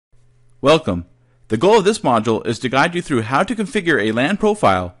Welcome. The goal of this module is to guide you through how to configure a LAN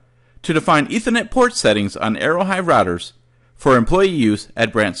profile to define Ethernet port settings on Aerohive routers for employee use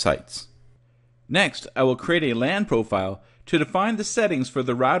at branch sites. Next, I will create a LAN profile to define the settings for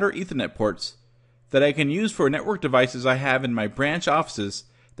the router Ethernet ports that I can use for network devices I have in my branch offices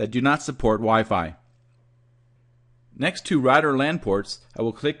that do not support Wi-Fi. Next to router LAN ports, I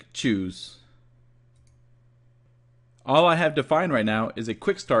will click Choose. All I have defined right now is a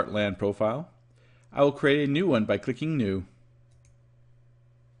Quick Start LAN profile. I will create a new one by clicking New.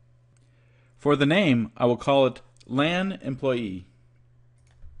 For the name, I will call it LAN Employee.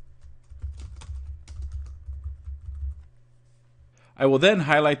 I will then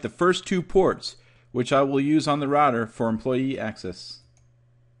highlight the first two ports, which I will use on the router for employee access.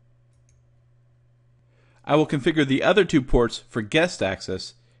 I will configure the other two ports for guest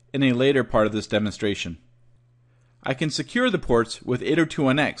access in a later part of this demonstration. I can secure the ports with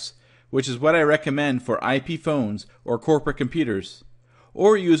 802.1x, which is what I recommend for IP phones or corporate computers,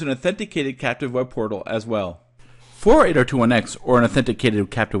 or use an authenticated captive web portal as well. For 802.1x or an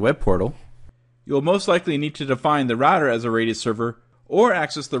authenticated captive web portal, you will most likely need to define the router as a radius server or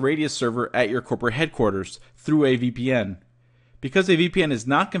access the radius server at your corporate headquarters through a VPN. Because a VPN is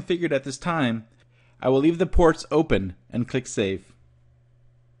not configured at this time, I will leave the ports open and click Save.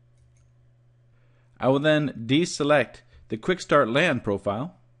 I will then deselect the Quick Start LAN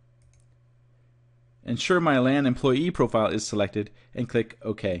profile, ensure my LAN employee profile is selected, and click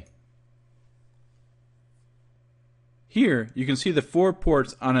OK. Here you can see the 4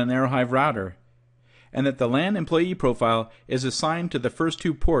 ports on an Aerohive router, and that the LAN employee profile is assigned to the first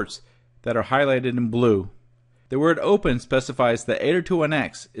 2 ports that are highlighted in blue. The word Open specifies that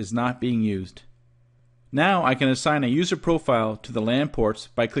 802.1x is not being used. Now I can assign a user profile to the LAN ports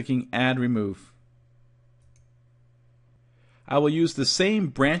by clicking Add Remove. I will use the same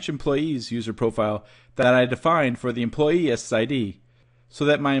branch employee's user profile that I defined for the employee SSID, so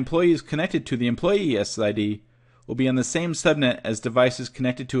that my employees connected to the employee SSID will be on the same subnet as devices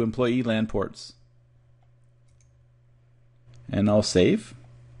connected to employee LAN ports. And I'll save.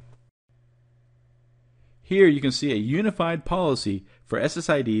 Here you can see a unified policy for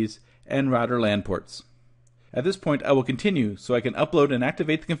SSIDs and router LAN ports. At this point I will continue so I can upload and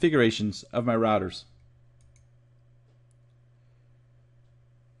activate the configurations of my routers.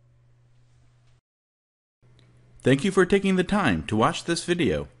 Thank you for taking the time to watch this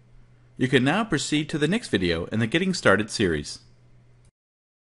video. You can now proceed to the next video in the Getting Started series.